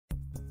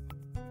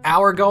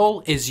Our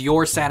goal is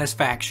your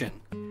satisfaction.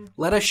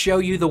 Let us show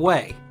you the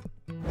way.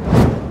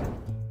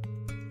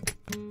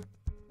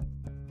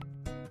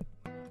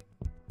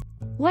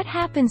 What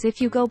happens if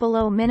you go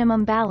below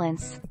minimum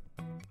balance?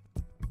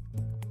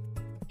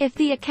 If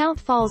the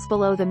account falls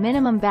below the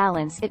minimum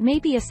balance, it may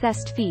be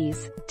assessed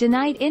fees,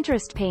 denied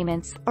interest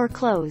payments, or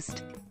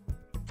closed.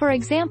 For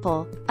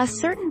example, a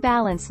certain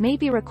balance may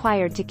be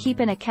required to keep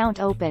an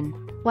account open,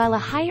 while a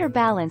higher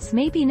balance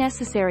may be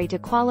necessary to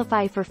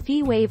qualify for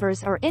fee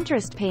waivers or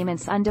interest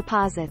payments on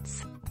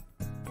deposits.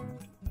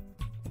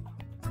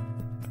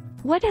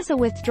 What is a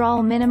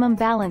withdrawal minimum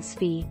balance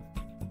fee?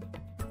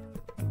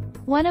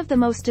 One of the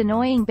most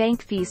annoying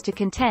bank fees to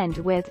contend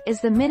with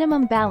is the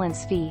minimum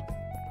balance fee,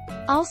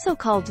 also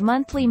called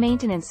monthly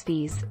maintenance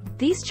fees.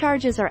 These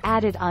charges are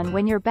added on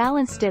when your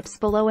balance dips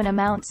below an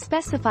amount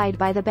specified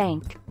by the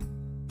bank.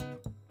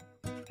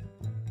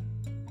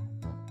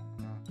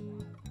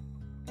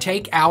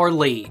 Take our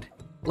lead.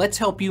 Let's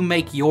help you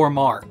make your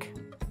mark.